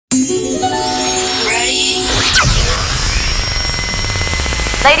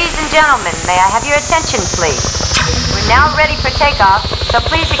Ladies and gentlemen, may I have your attention, please? We're now ready for takeoff, so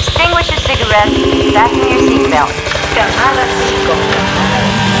please extinguish your cigarettes and fasten your seatbelt. Camada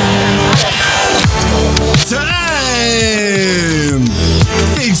 5. Time!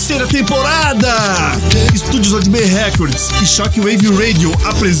 Terceira temporada! Estúdios ODB Records e Shockwave Radio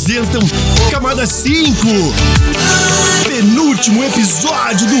apresentam Camada 5, penúltimo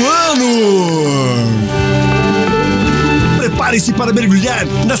episódio do ano! Prepare-se para mergulhar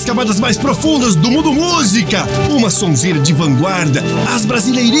nas camadas mais profundas do mundo música. Uma sonzeira de vanguarda, as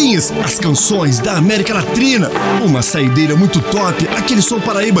brasileirinhas, as canções da América Latina. Uma saideira muito top, aquele som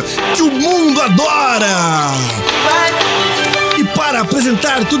paraíba que o mundo adora. E para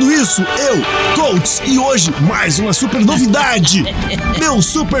apresentar tudo isso, eu, Coates, e hoje mais uma super novidade. Meu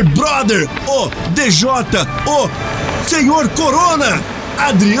super brother, o DJ, o Senhor Corona,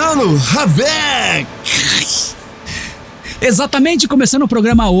 Adriano Ravec. Exatamente, começando o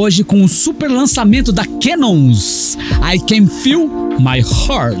programa hoje com o super lançamento da Canons, I Can Feel My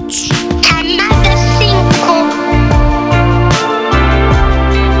Heart.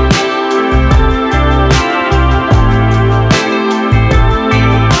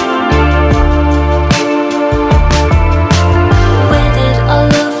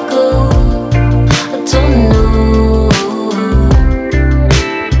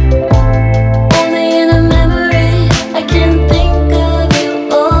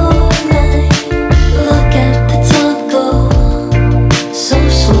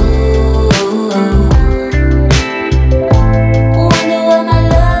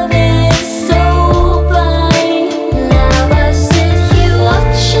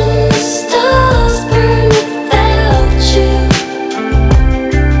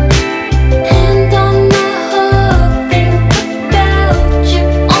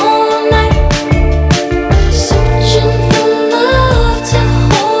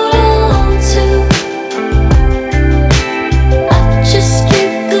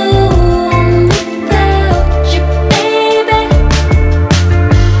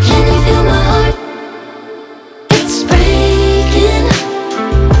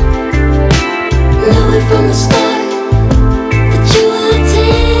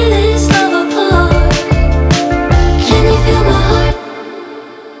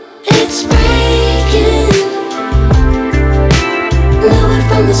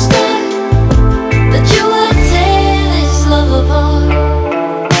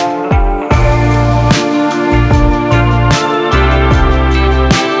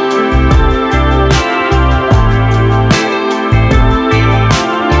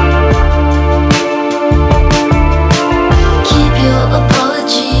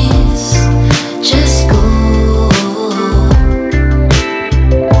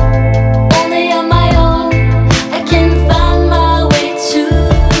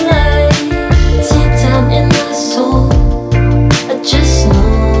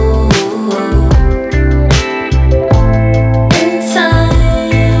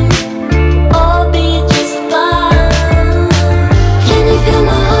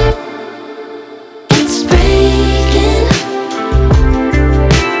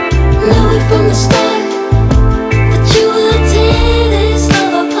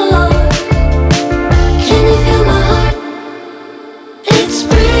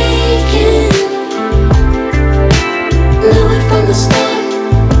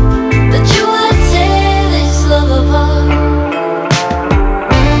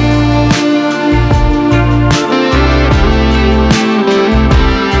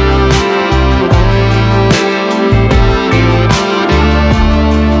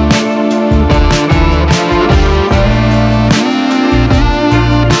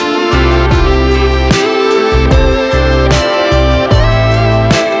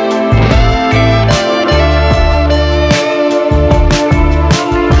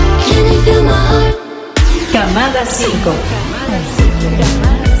 Camada 5. Camada 5.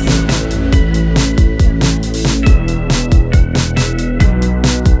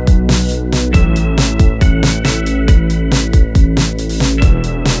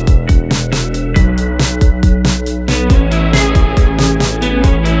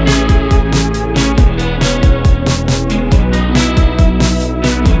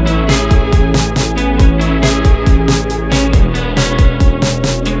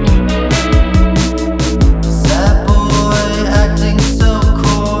 That boy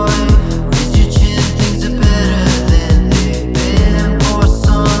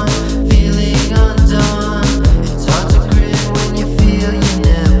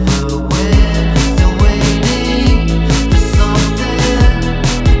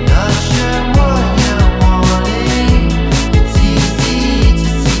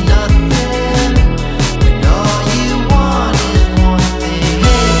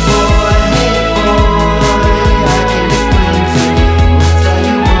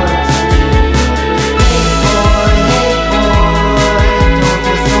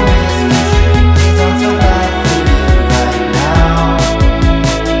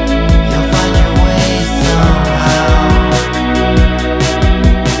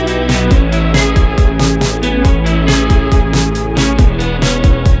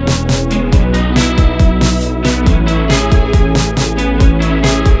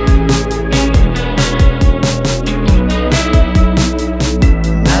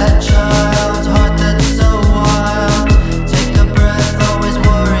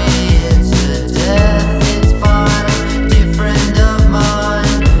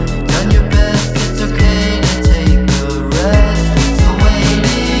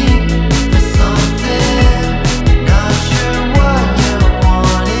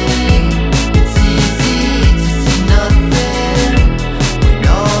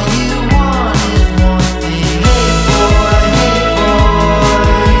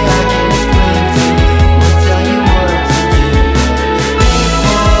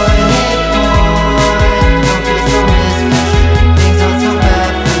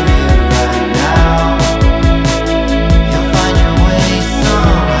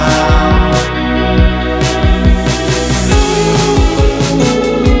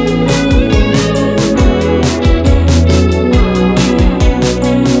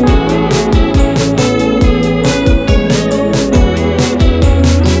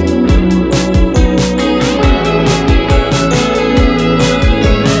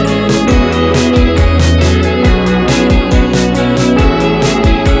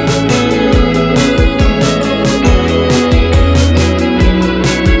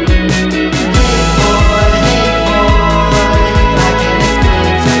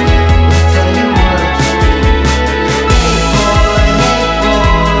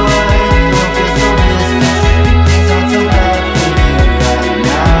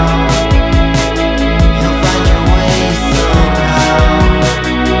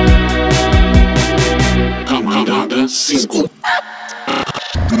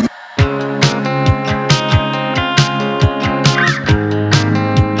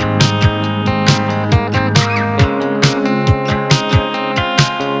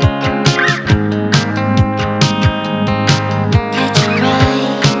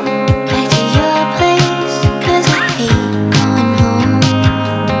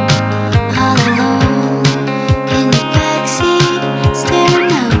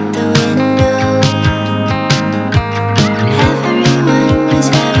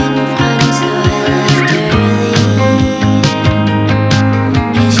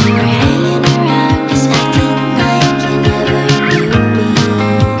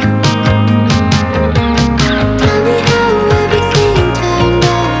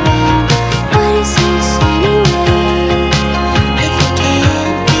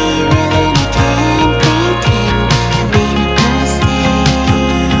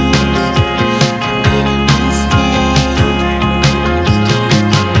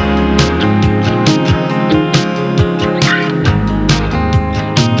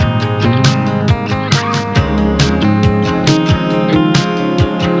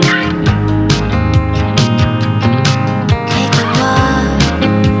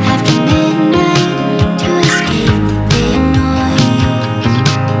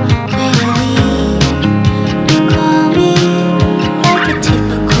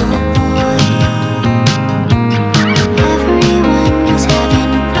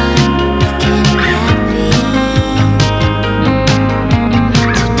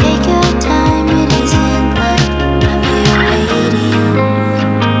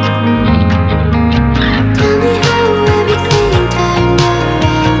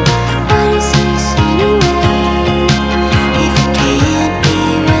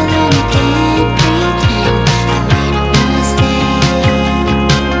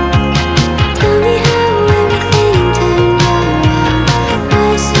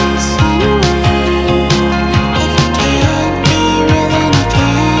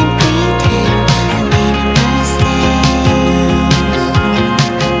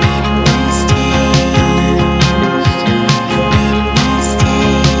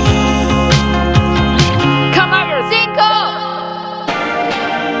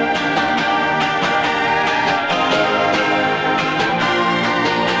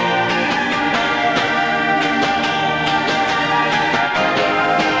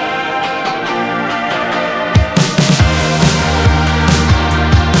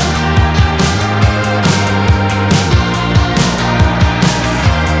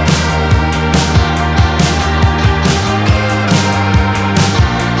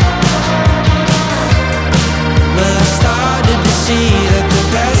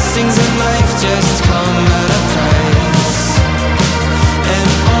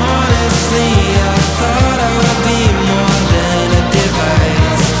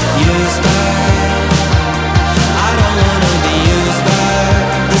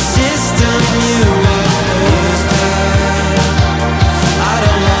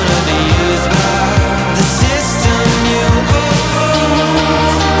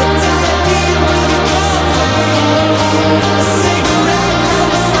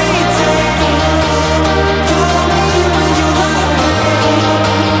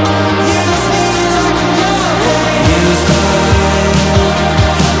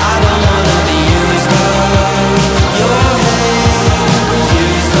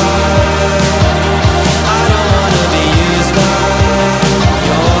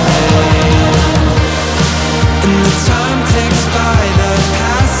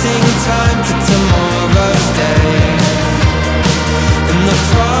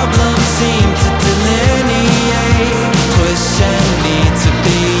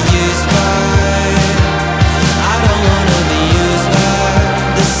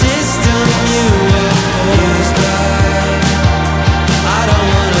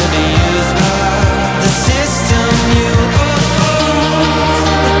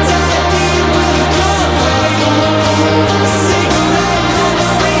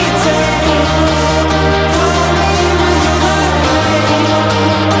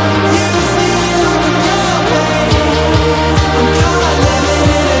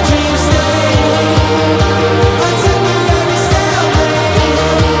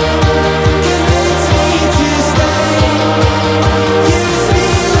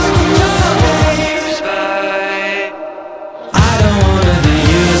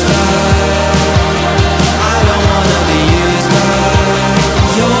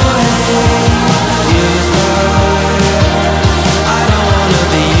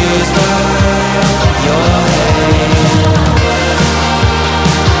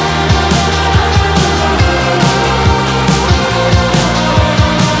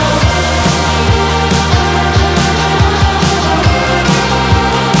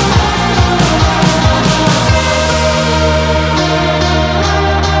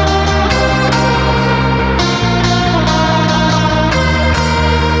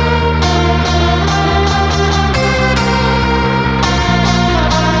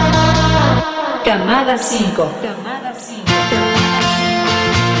 5.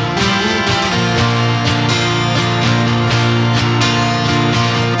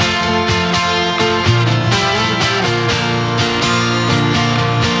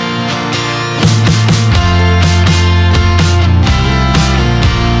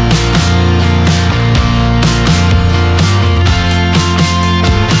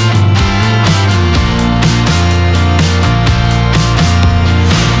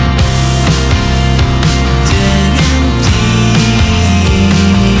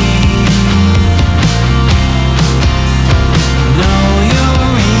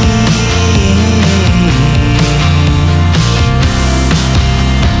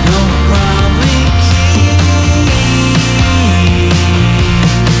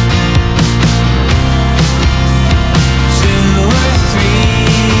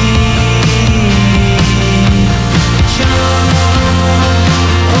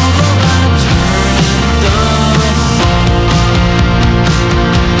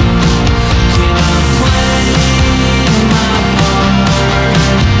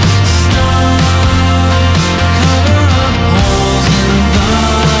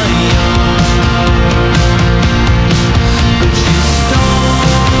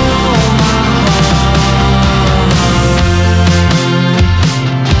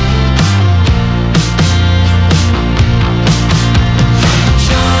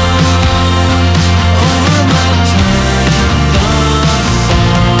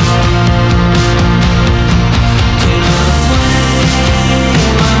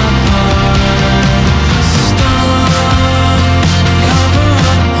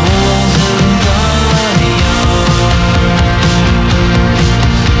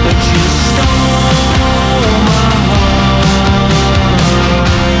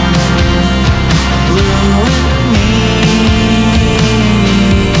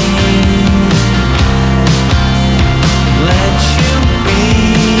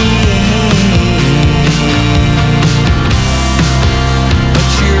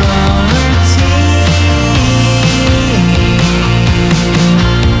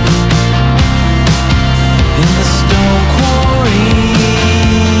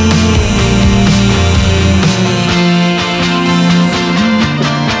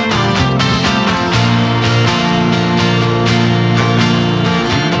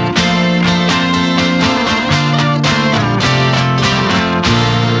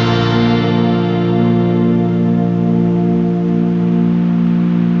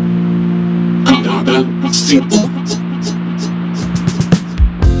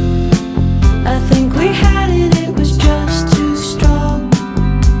 I think we had it, it was just too strong.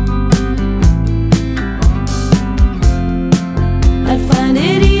 I'd find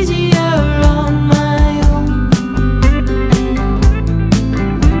it easier on my own.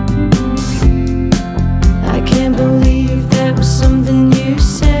 I can't believe that was something you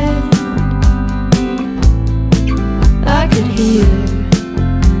said. I could hear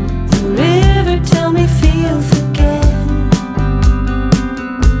the river tell me feel free.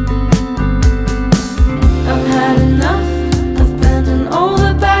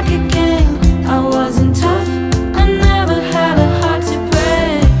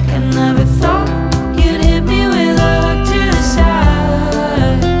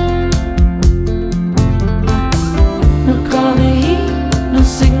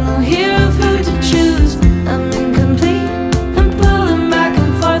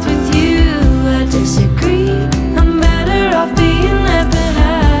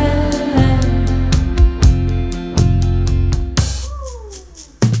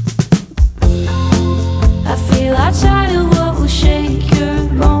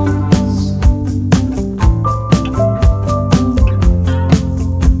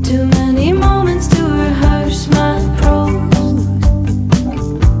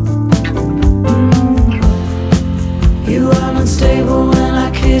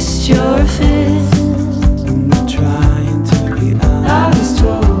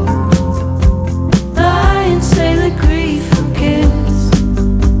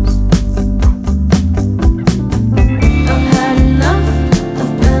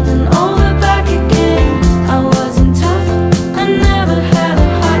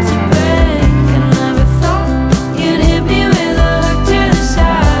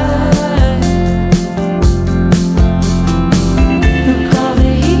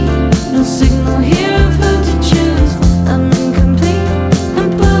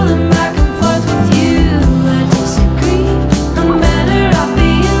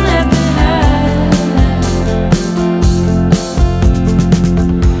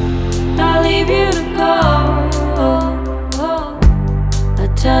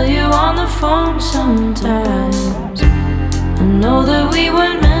 tell you on the phone sometimes. I know that we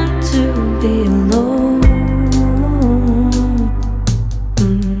weren't meant to be alone.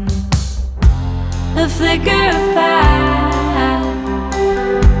 A flicker of fire.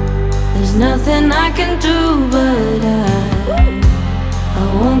 There's nothing I can do, but I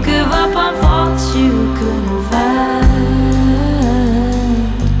won't give up on faults you couldn't find.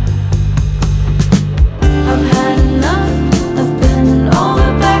 I've had enough of bending over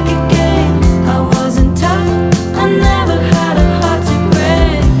back again. I wasn't tough, I never had a heart to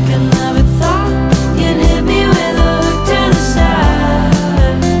break. I never thought you'd hit me with a hook to the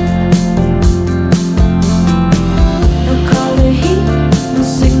side. No call to heat, no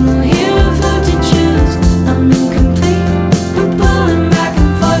signal here of who to choose. I'm incomplete, I'm pulling back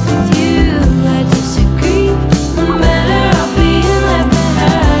and forth with you. I disagree, I'm better off being left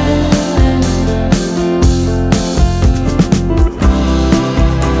behind.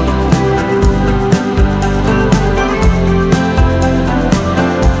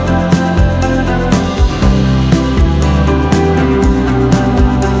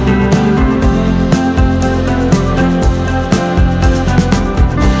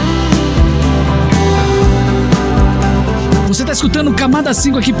 Você tá escutando Camada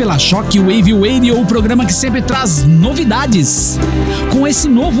 5 aqui pela Shockwave Radio, o programa que sempre traz novidades. Com esse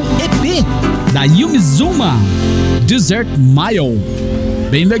novo EP da Yumi Zuma, Desert Mile.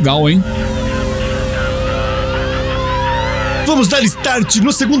 Bem legal, hein? Vamos dar start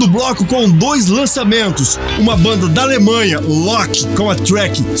no segundo bloco com dois lançamentos. Uma banda da Alemanha, Lock, com a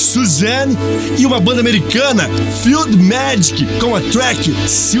track Suzanne, e uma banda americana, Field Magic, com a track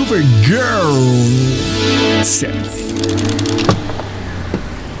Silver Girl. Certo.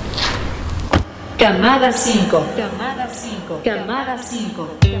 Camada 5. Camada 5. Camada 5.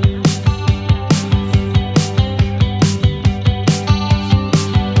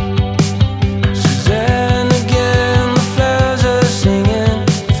 Suzanne again, the flowers are singing.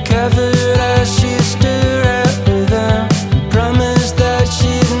 I've covered as she stood right with them. Promised that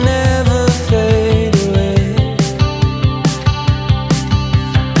she'd never fade away.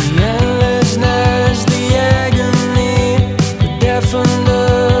 The endless nights, the agony, the death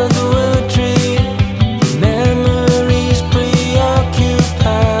under the willow tree. Memories preoccupy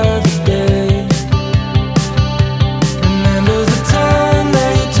the day. Remember the time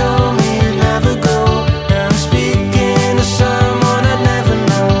that you told me you'd never go. Now I'm speaking to someone I'd never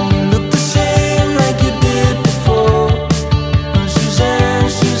know. You look the same like you did before. Oh, Suzanne,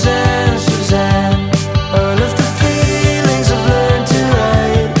 Suzanne, Suzanne. All of the feelings I've learned to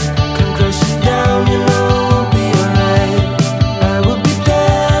write come crashing down, you know it won't be alright. I would be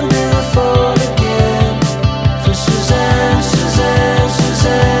damned if I fall again. For Suzanne, Suzanne,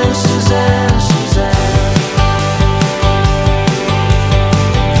 Suzanne, Suzanne, Suzanne.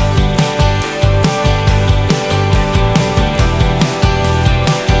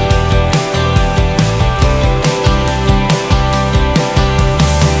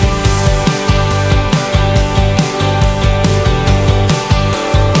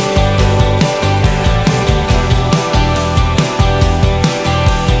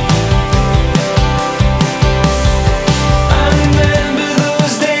 I remember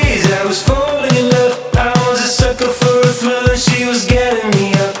those days I was falling in love. I was a sucker for a thrill and she was getting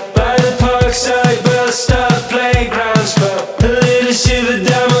me up. By the parkside bus stop playground spot. A little shiver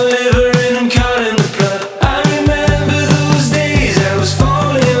down my liver and I'm caught in the blood. I remember those days I was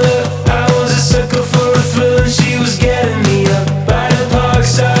falling in love. I was a sucker for a thrill and she was getting me up. By the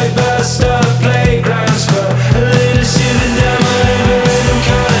parkside bus stop playground spot. A little shiver down my liver and I'm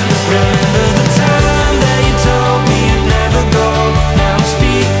caught in the blood. Remember the time that you told me you'd never go. Now I'm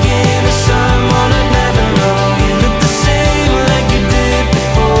speaking to someone I'd never know. You look the same like you did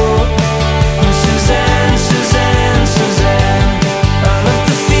before. Oh, Suzanne, Suzanne, Suzanne. All of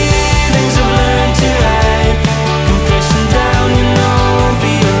the feelings I've learned to hide come crashing down, you know it won't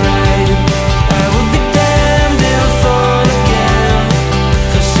be alright. I would be damned if I fall again.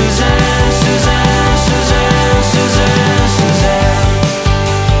 For Suzanne, Suzanne, Suzanne, Suzanne, Suzanne.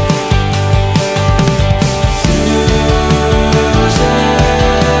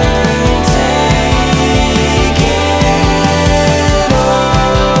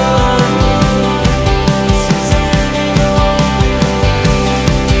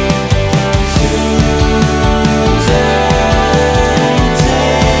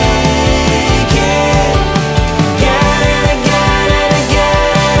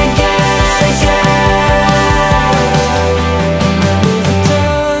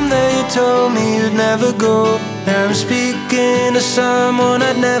 Now I'm speaking to someone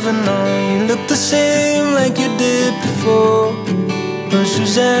I'd never know. You look the same like you did before. Oh, Suzanne.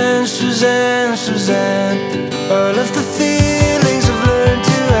 Suzanne, Suzanne, Suzanne. All of the feelings I've learned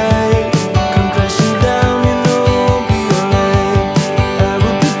to hate come crashing down, you know it won't be alright. I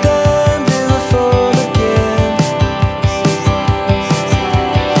will be damned if I fall again.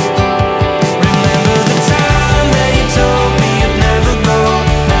 Remember the time that you told me you'd never go.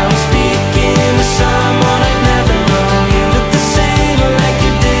 Now I'm speaking to someone I'd never known. You look the same like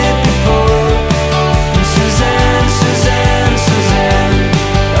you did before. And Suzanne, Suzanne, Suzanne.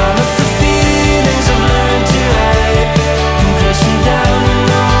 All of the feelings I've learned to hate come crashing down, you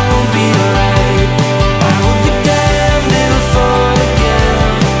know it won't be alright. I will be damned if I fall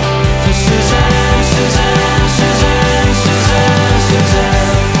again. For Suzanne, Suzanne, Suzanne, Suzanne,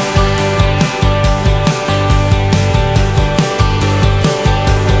 Suzanne.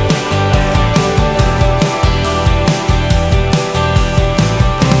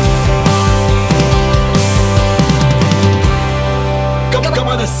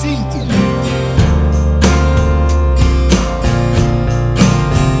 Camada 5.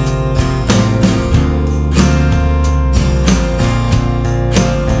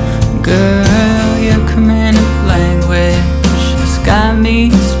 Girl, your command language has got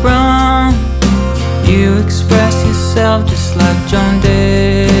me sprung. You express yourself just like John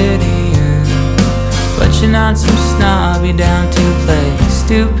Didier, but you're not some snob, you're down to play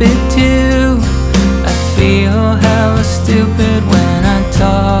stupid too. I feel hella stupid when I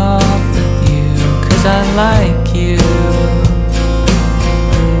talk with you, 'cause I like you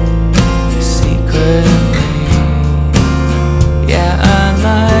secretly. Yeah, I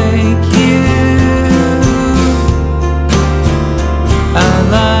like you. I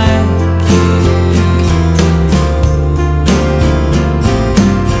like you.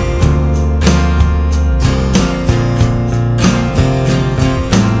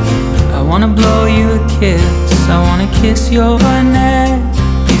 I wanna blow you a kiss, I wanna kiss your neck.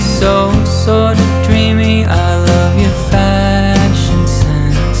 You're so sort of dreamy, I love your fashion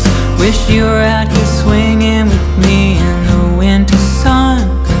sense. Wish you were out here swinging with me in the winter sun,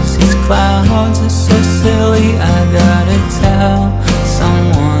 'cause these clouds are so silly, I gotta tell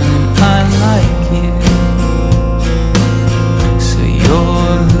someone I like you. So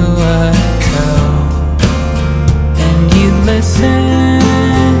you're who I tell, and you listen.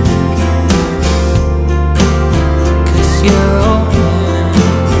 You're open.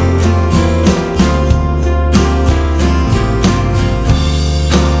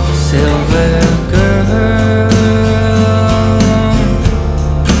 Silver girl,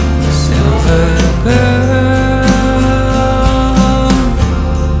 silver girl,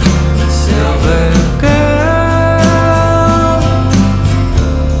 silver girl,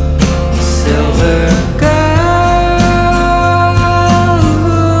 silver girl.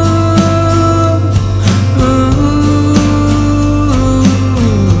 Ooh.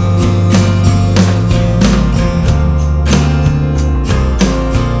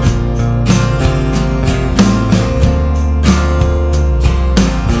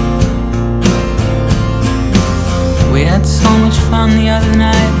 We had so much fun the other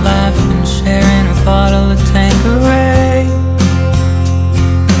night, laughing, sharing a bottle of Tanqueray.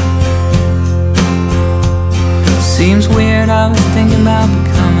 Seems weird, I was thinking about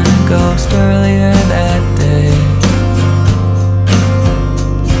becoming a ghost earlier that day.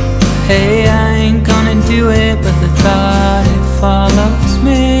 Hey, I ain't gonna do it, but the thought, it follows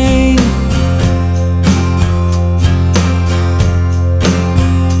me.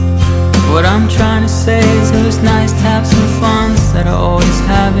 What I'm trying to say is it was nice to have some fun instead of always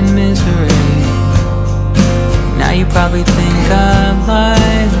having misery. Now you probably think I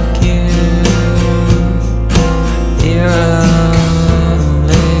like you eerily.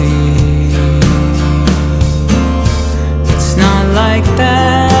 It's not like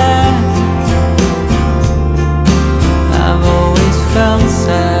that. I've always felt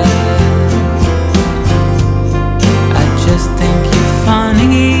sad. I just think you're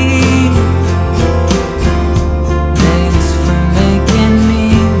funny. Thanks for making me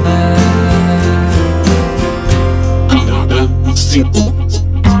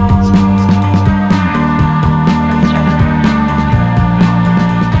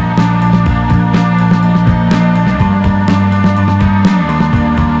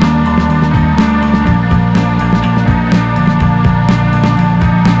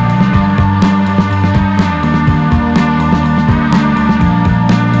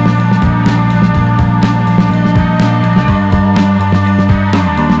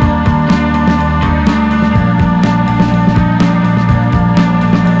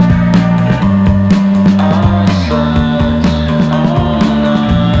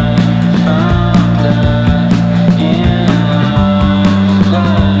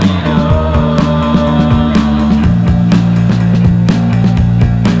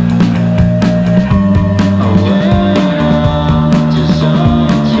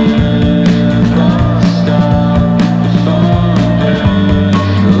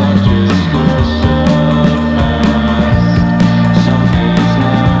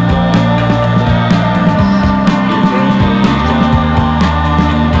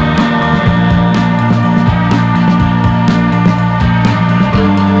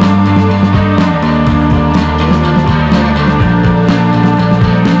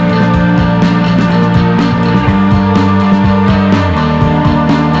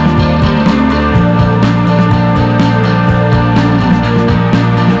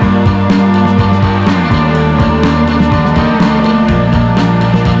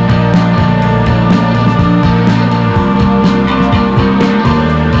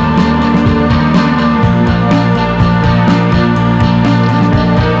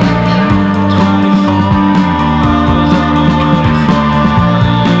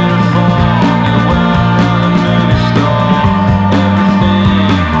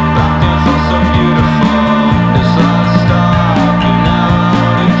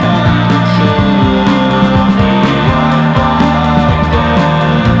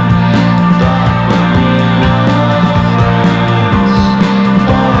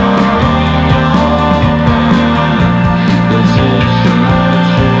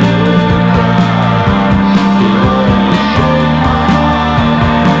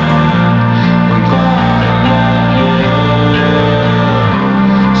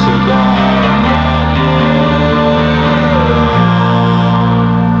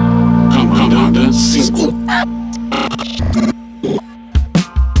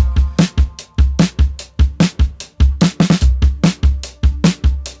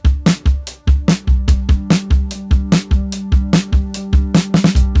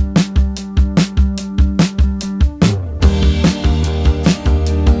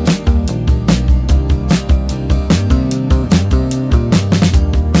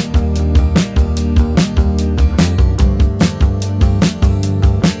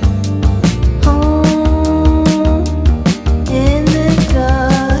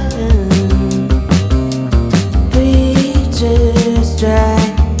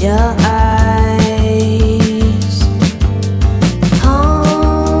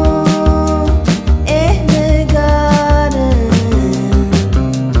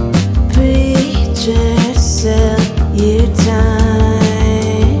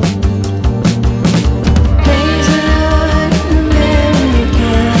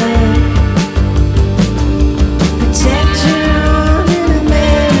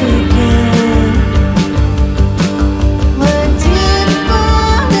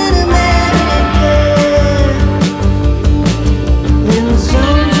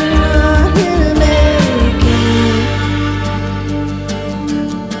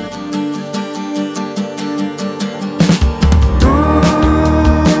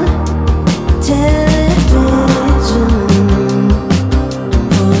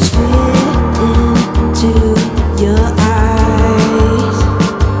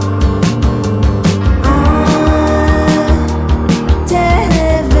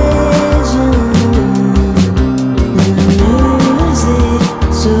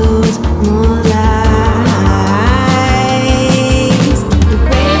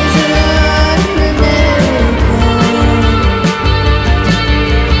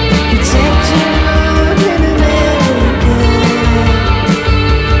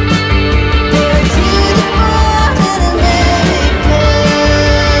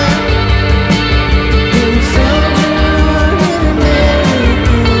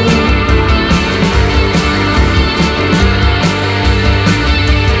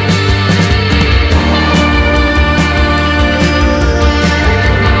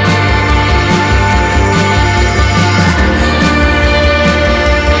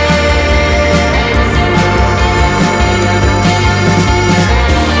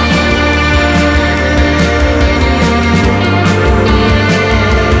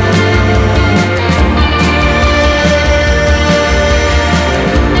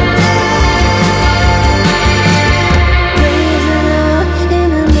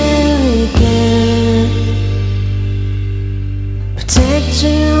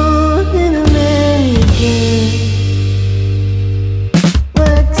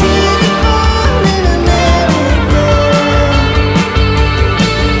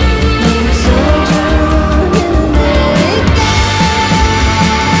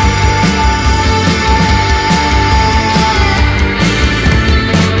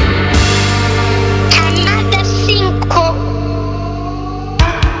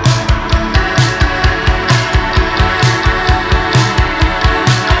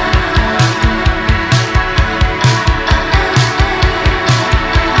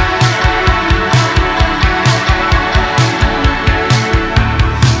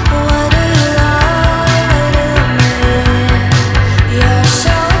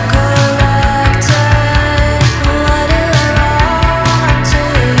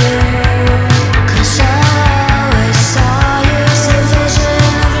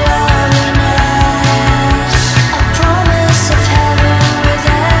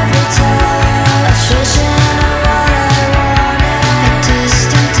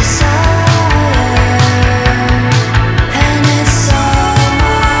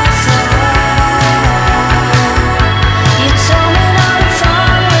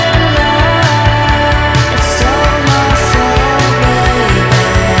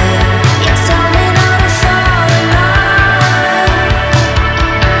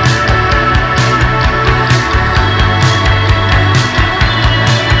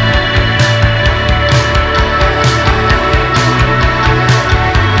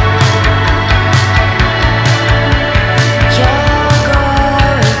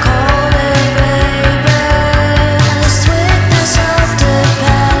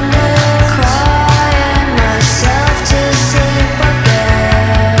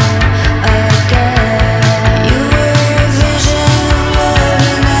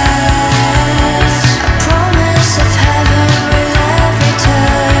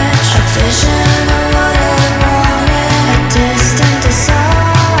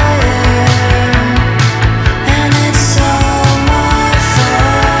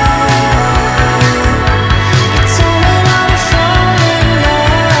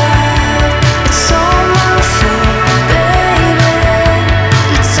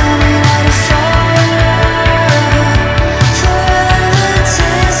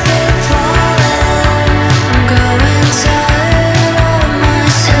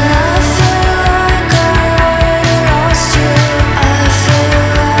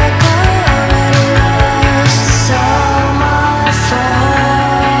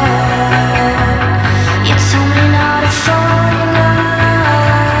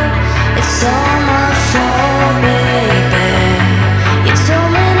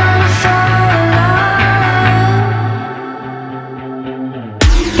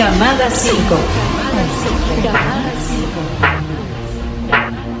Camada 5. Camada 5.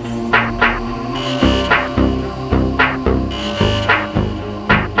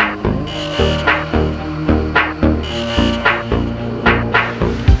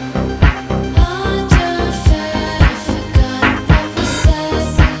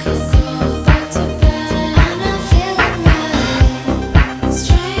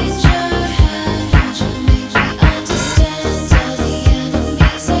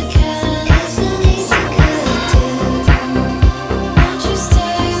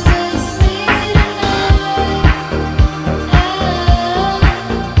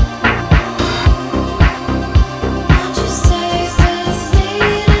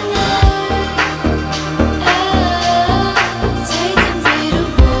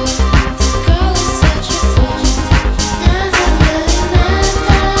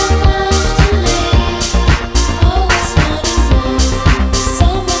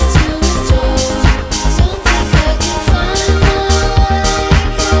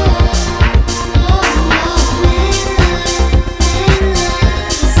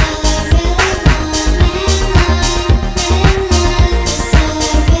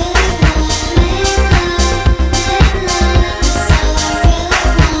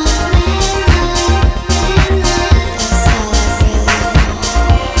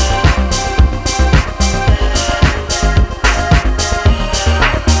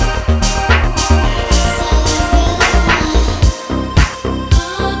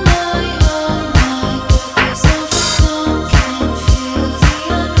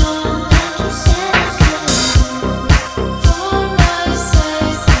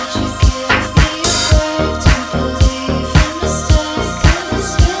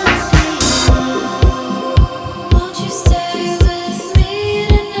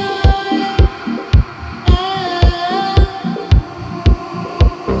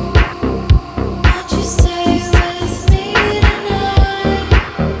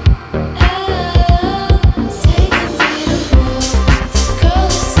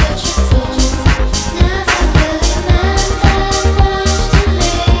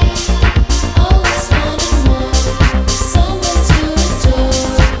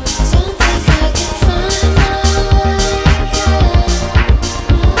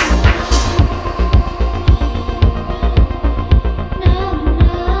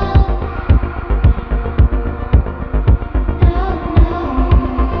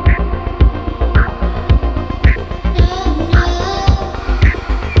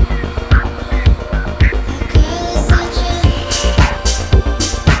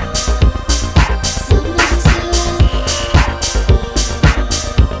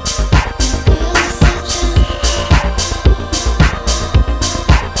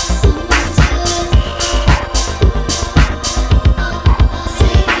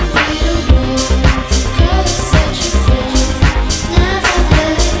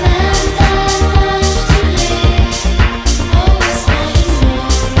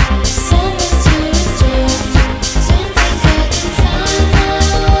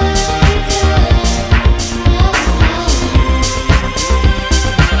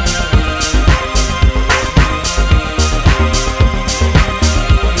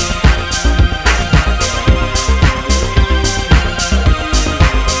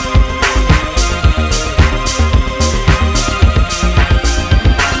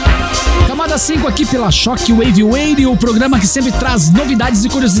 Aqui pela Shockwave Radio, o programa que sempre traz novidades e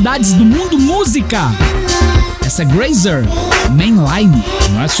curiosidades do mundo música. Essa é Grazer, Mainline,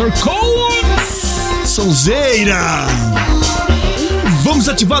 não é Cones. Sonzeira! Vamos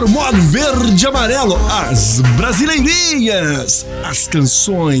ativar o modo verde e amarelo, as brasileirinhas, as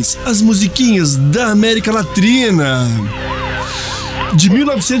canções, as musiquinhas da América Latina. De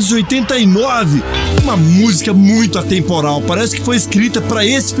 1989, uma música muito atemporal, parece que foi escrita para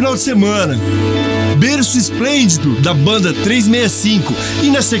esse final de semana. Berço Esplêndido, da banda 365. E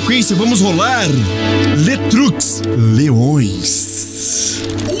na sequência vamos rolar Letrux, Leões.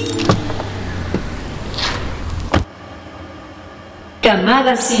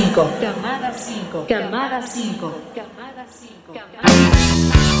 Camada 5. Camada 5. Camada 5. Camada 5.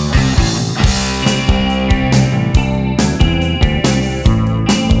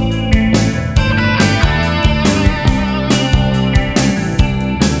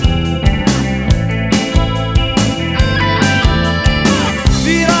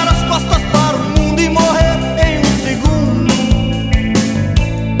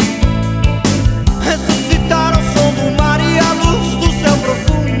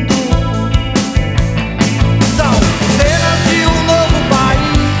 Cenas de um novo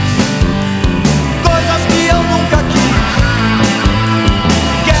país, coisas que eu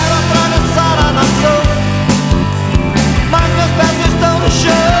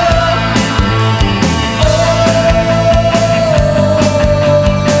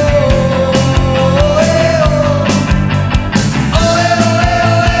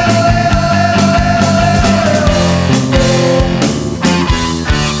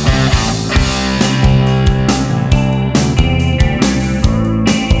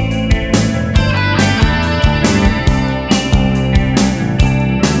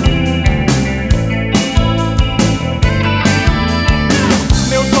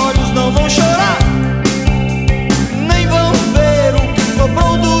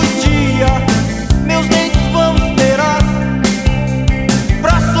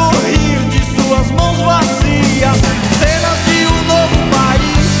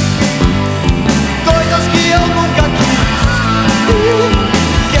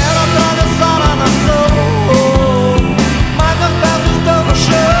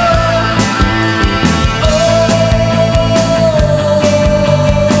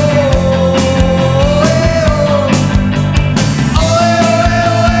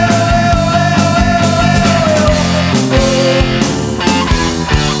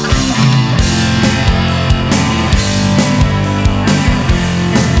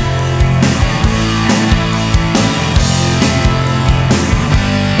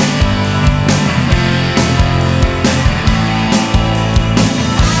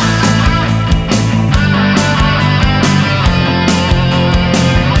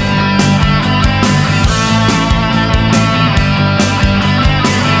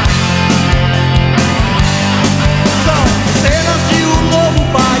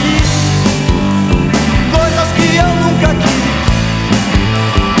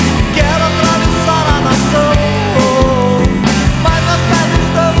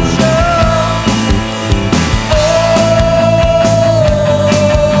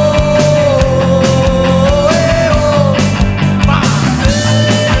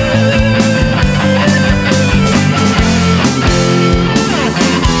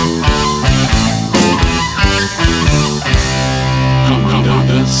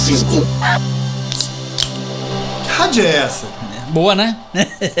Camada 5. Que rádio é essa? Boa, né?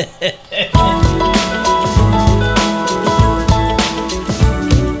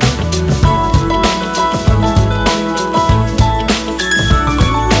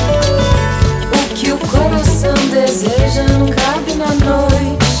 O que o coração deseja não cabe na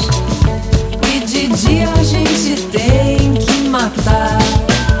noite, e de dia a gente tem que matar.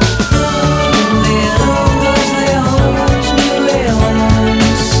 Um leão, dois leões, mil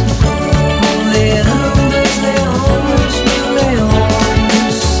leões. Um leão, dois leões, mil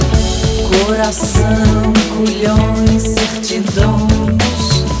leões. Coração, culhões,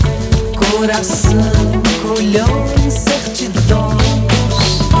 certidões. Coração, culhões, certidões.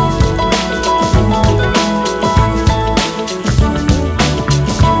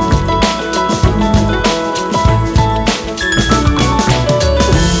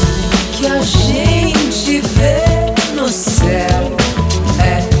 Que a gente vê no céu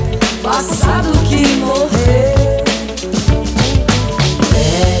é passado que morrer.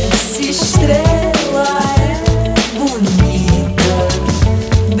 Essa estrela é bonita,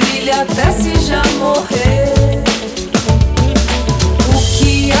 brilha até se já morrer. O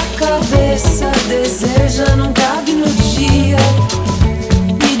que a cabeça deseja não cabe no dia,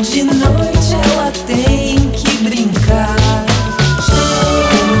 e de noite ela tem que brincar.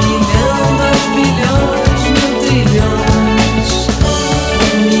 Um milhão, dois bilhões, mil trilhões.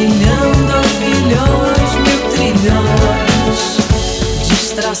 Um milhão, dois bilhões, mil trilhões.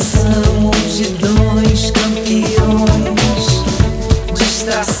 Distração, multidões, campeões.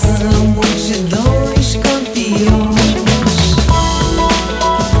 Distração, multidões, campeões.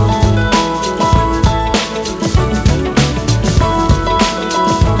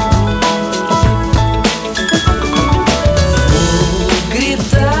 Vou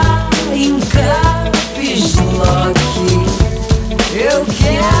gritar em caps lock, eu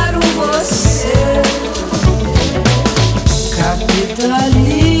quero você.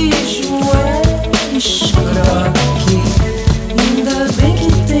 Capitalismo é escroque, ainda bem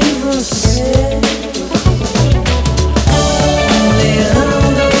que tem você. Um leão,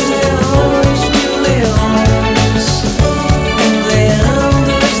 dois leões, mil leões. Um leão,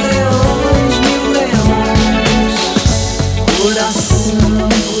 dois leões, mil leões. Coração,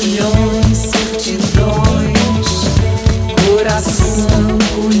 culhões, certidões. Coração,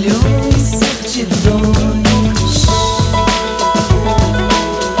 culhões, certidões.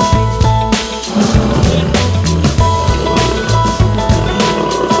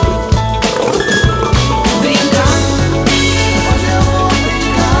 Brincar, hoje eu vou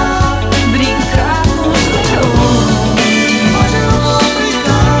brincar. Brincar com os leões. Hoje eu vou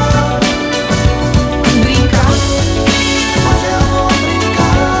brincar. Brincar, hoje eu vou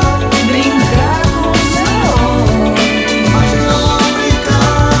brincar. Brincar com os leões. Hoje eu vou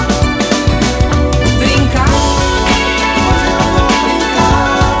brincar. Brincar, hoje eu vou brincar.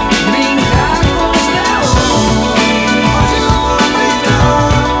 Brincar com os leões. Hoje eu vou brincar.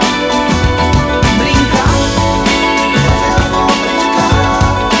 Brincar, hoje eu vou brincar.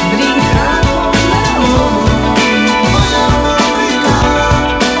 Brincar com os leões. Hoje eu vou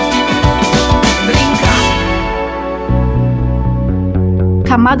brincar.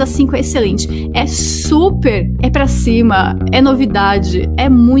 Camada 5 é excelente. É super, é pra cima, é novidade, é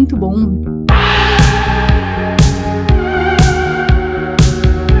muito bom.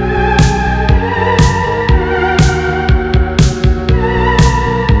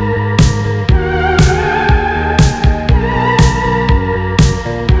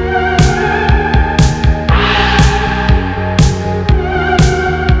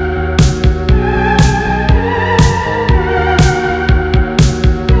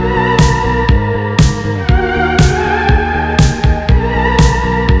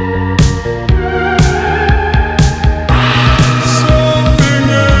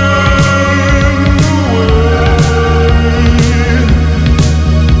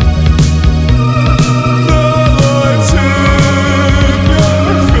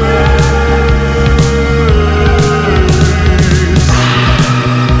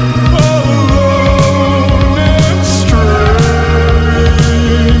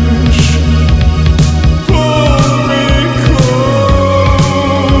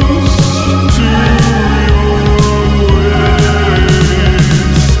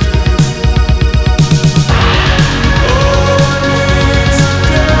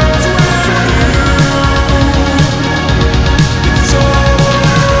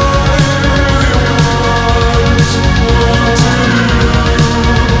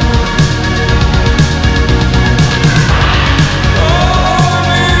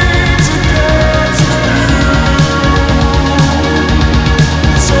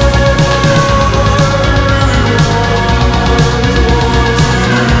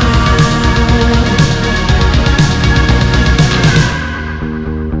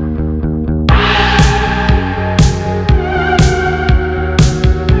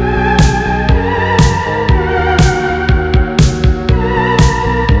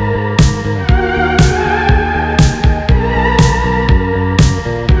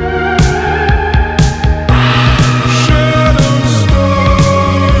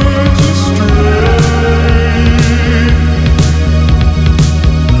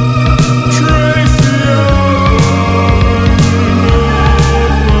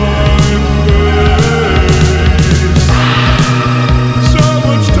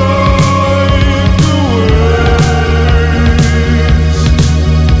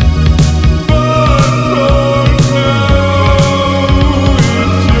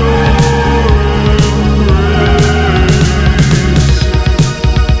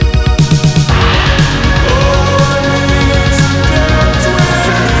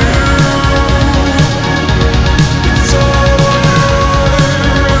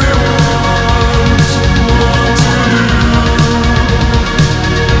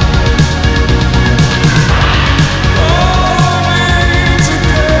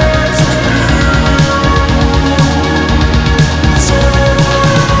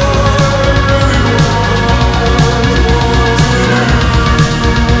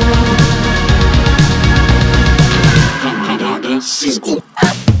 What's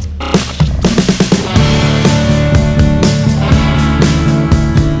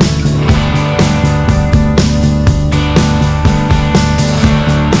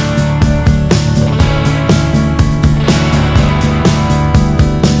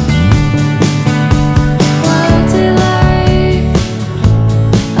it like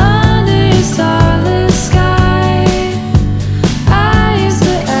under your starless sky? I used to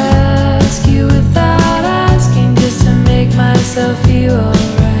ask you without asking, just to make myself feel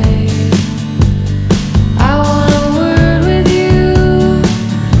alright. I want a word with you,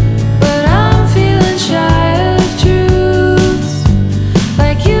 but I'm feeling shy of truths,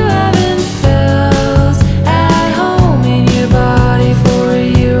 like you haven't felt at home in your body for a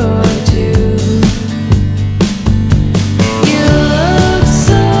year or two. You look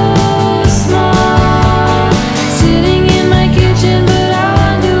so small, sitting in my kitchen, but I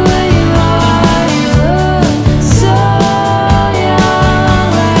wonder where you are. You look so young,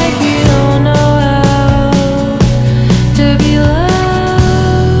 like you don't know how to be loved.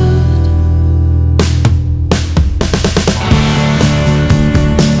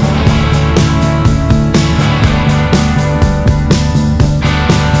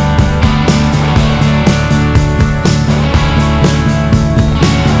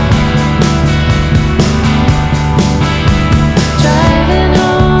 Driving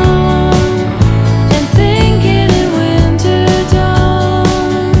home and thinking in winter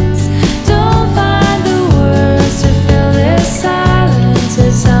tones. Don't find the words to fill this silence.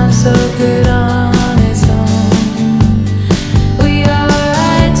 It sounds so good on its own. We are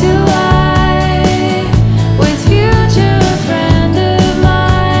eye to eye with future a friend of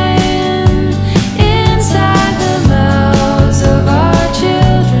mine. Inside the mouths of our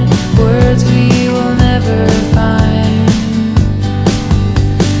children, words we will never find.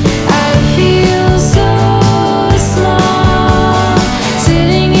 I feel so small,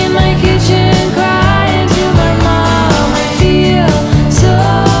 sitting in my kitchen, crying to my mom. I feel so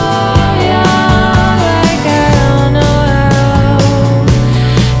young, like I don't know how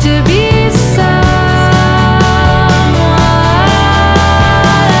to be someone.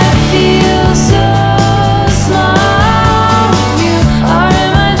 I feel so small. You are in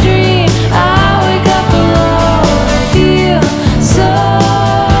my dream. I wake up alone. I feel so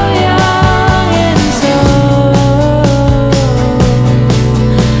young and so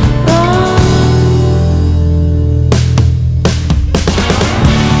wrong.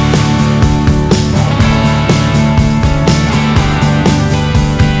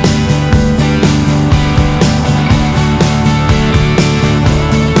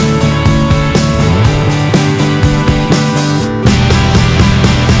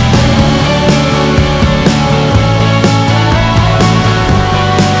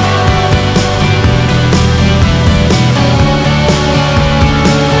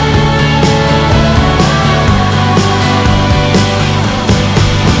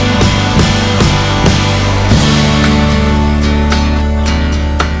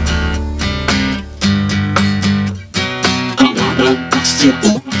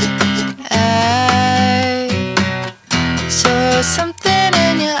 I saw something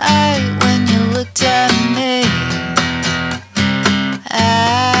in your eye when you looked at me.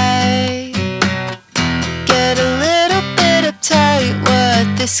 I get a little bit uptight what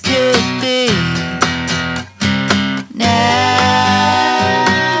this could be. Now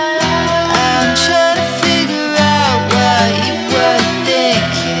I'm trying to figure out what you were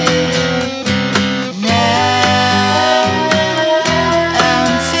thinking. Now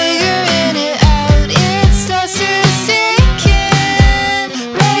I'm feeling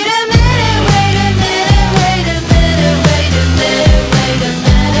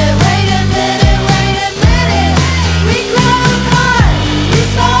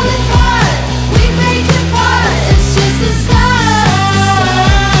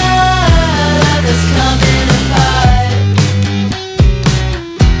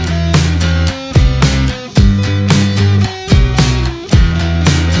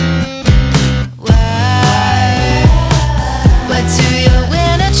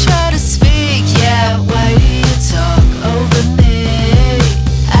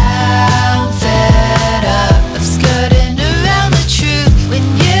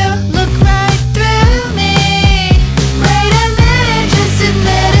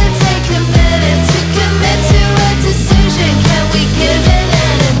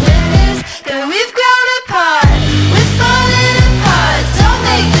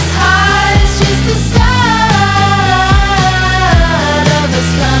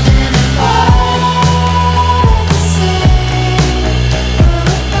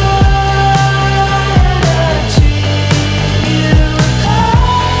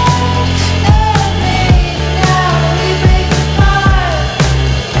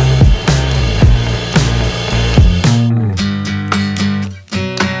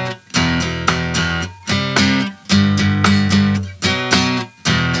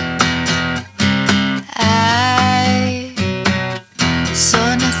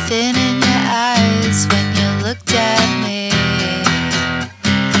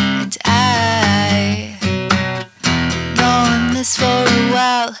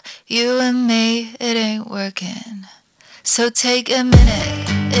You and me, it ain't working. So take a minute,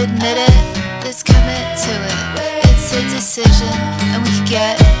 admit it, let's commit to it. It's a decision, and we can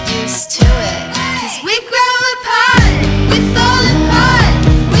get used to it. 'Cause we grow apart, we fall apart,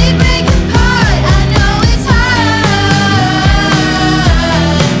 we break apart. I know it's hard,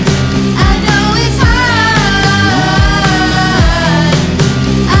 I know it's hard,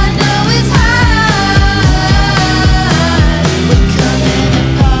 I know it's hard. We're coming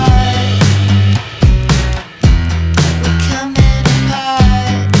apart, we're coming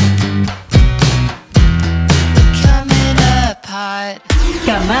apart, we're coming apart.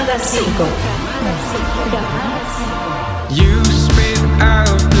 Camada 5. You spit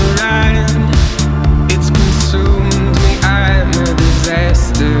out the line. It's consumed me, I'm a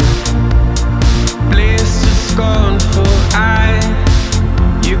disaster. Bliss is gone for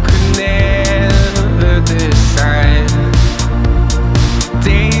you could never decide.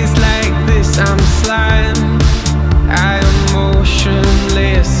 Days like this I'm slime. I am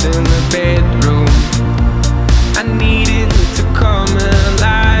motionless in the bedroom. I needed to come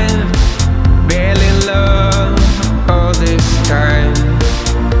alive. Barely love all this time.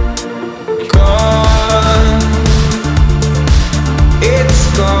 Gone. It's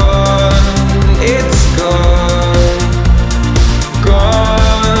gone. It's gone.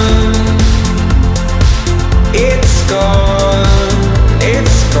 Gone. It's gone.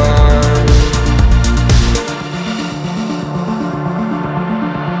 It's gone.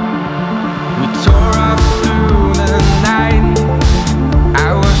 We tore off through the night. I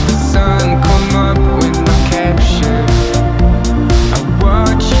watched the sun come up with my caption. I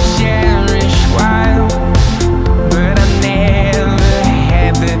watched you cherish wild, but I never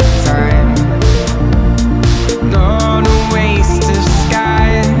had the time. Not a waste of sky.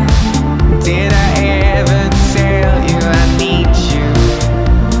 Did I ever tell you I need you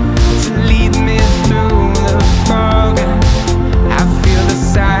to lead me through the fog? I feel the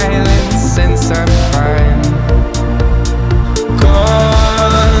silence since I'm fine.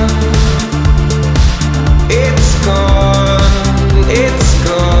 Gone. It's gone. It's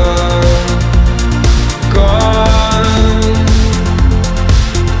gone. Gone.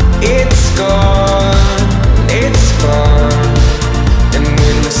 It's gone. It's gone. And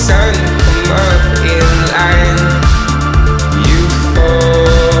when the sun come up in line, you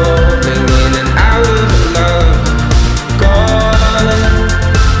falling in and out of love. Gone.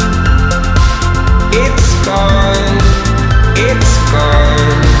 It's gone. It's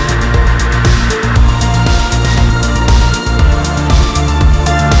gone.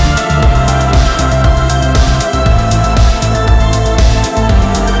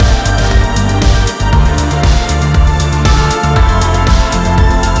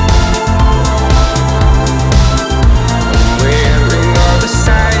 Wearing all the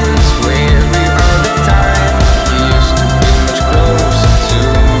signs, wearing all the time. You used to be much closer to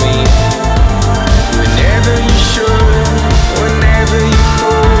me. Whenever you should, whenever you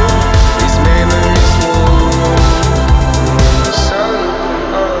fall, these memories move. When the sun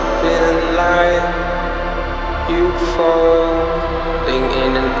come up in line, you falling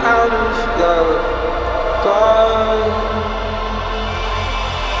in and out of love. Gone.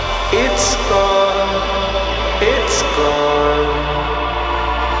 It's gone. It's gone.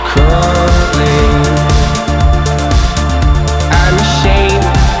 Crawling. I'm ashamed,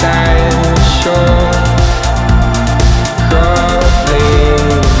 I'm sure.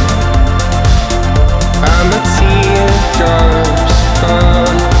 Crawling. I'm a teardrops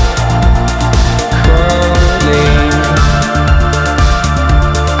gone. Crawling.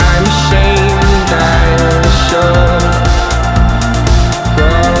 I'm ashamed, I'm sure.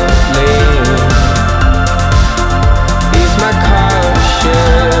 Crawling. Is my caution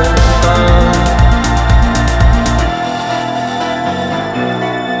gone?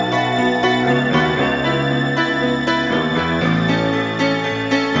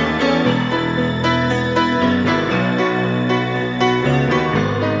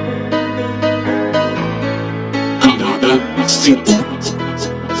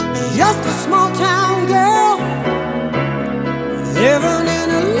 Just a small town girl living in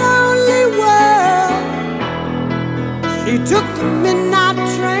a lonely world. She took the midnight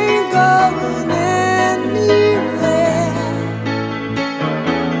train going anywhere.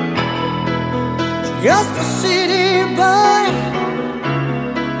 Just a city boy,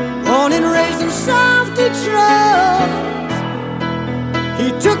 born and raised in South Detroit. He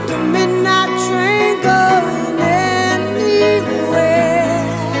took the midnight train going anywhere.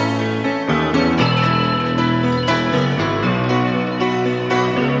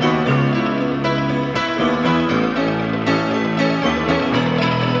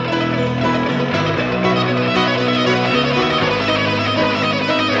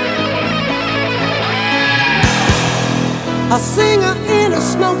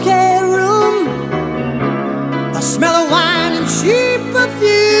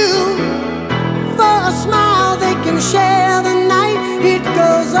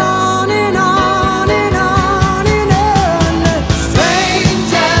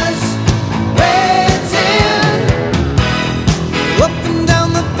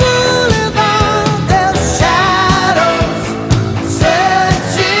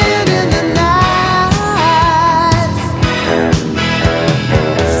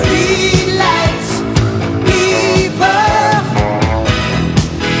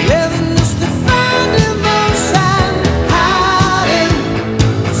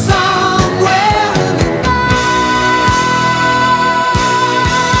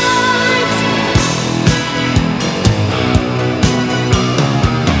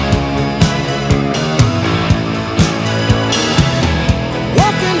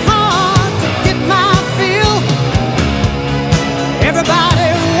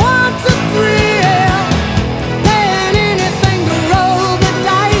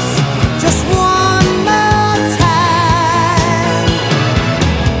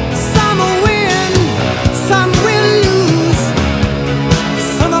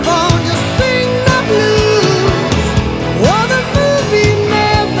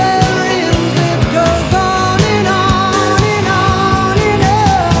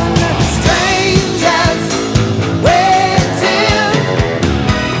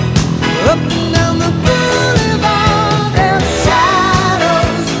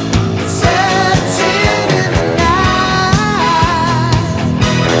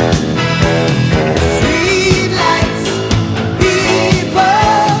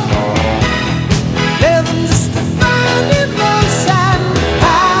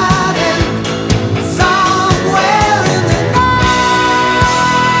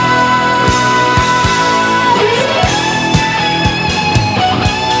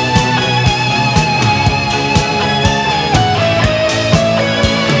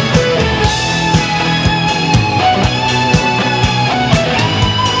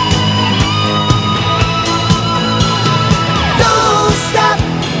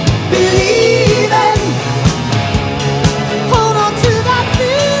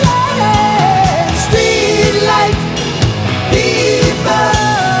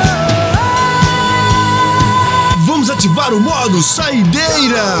 sábado,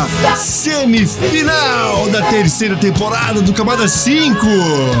 saideira, semifinal da terceira temporada do Camada 5.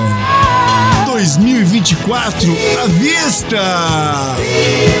 2024 à vista.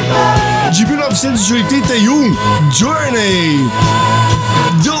 De 1981, Journey,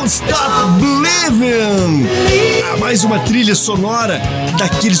 Don't Stop Believing. Há mais uma trilha sonora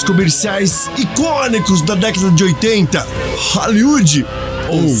daqueles comerciais icônicos da década de 80. Hollywood,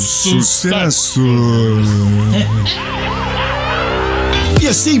 um sucesso. E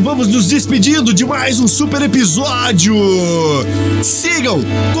assim vamos nos despedindo de mais um super episódio. Sigam,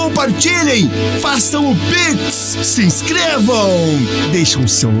 compartilhem, façam o Pix, se inscrevam, deixem o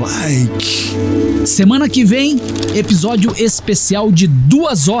seu like. Semana que vem, episódio especial de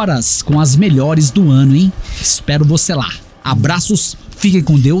 2 horas com as melhores do ano, hein? Espero você lá. Abraços, fiquem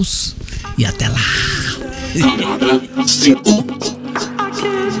com Deus e até lá.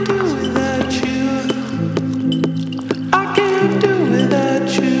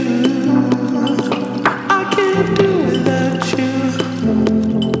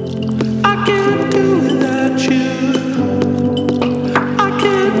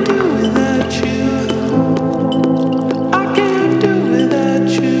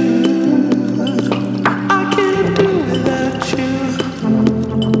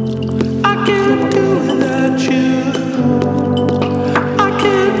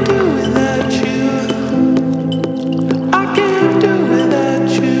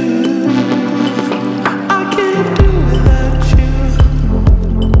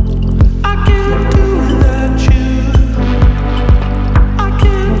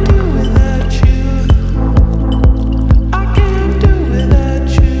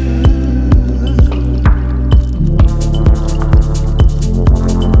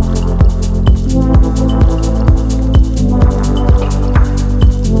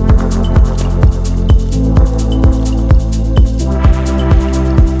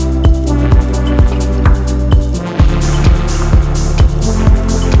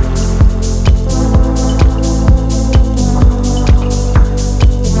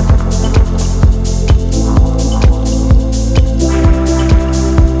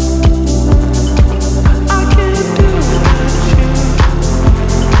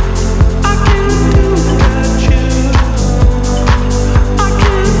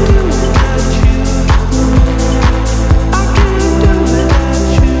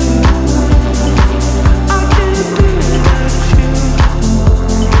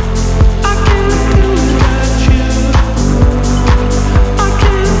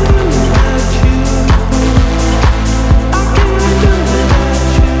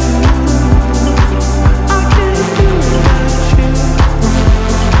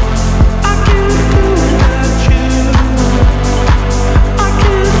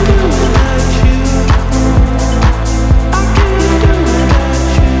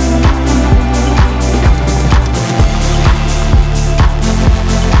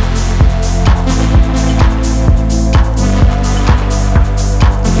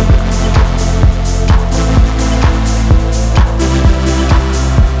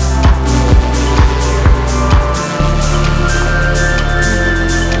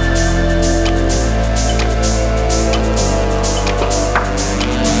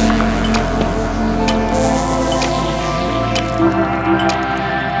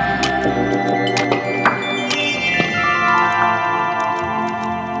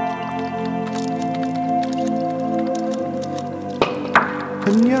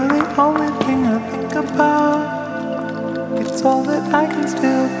 And you're the only thing I think about. It's all that I can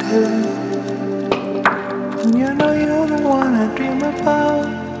still do. And you know you're the one I dream about.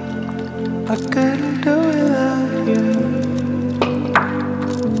 I couldn't do without you.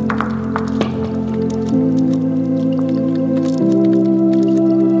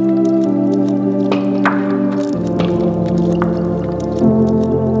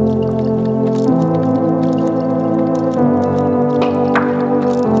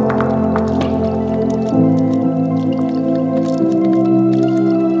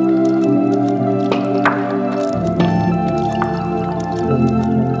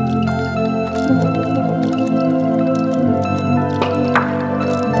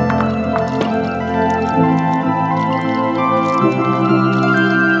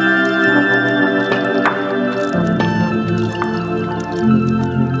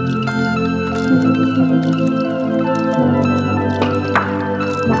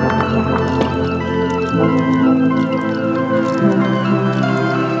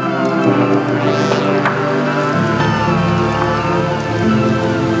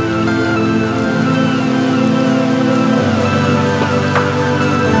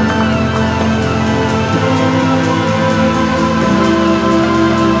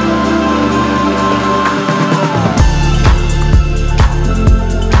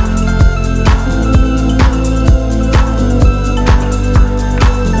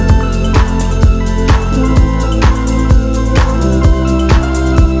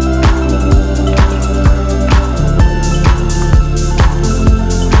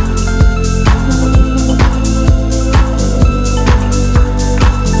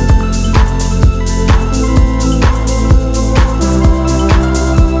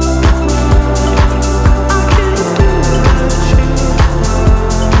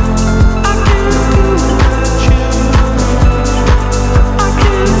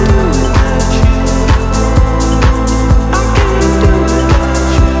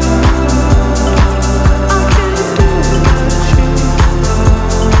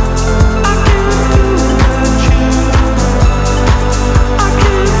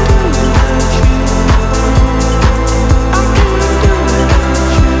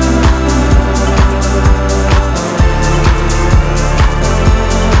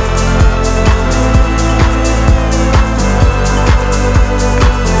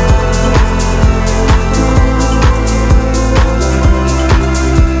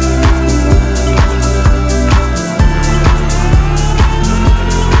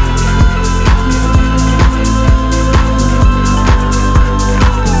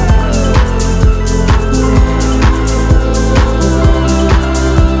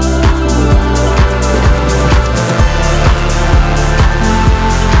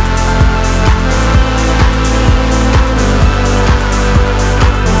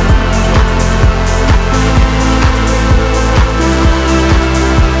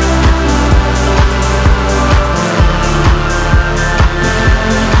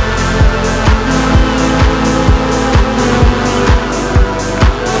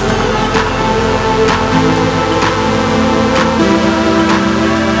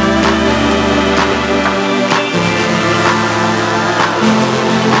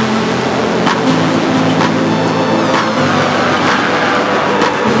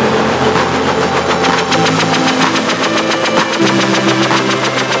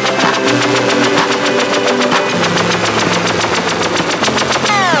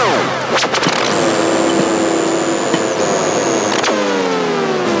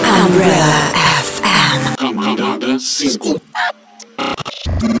 Camada 5.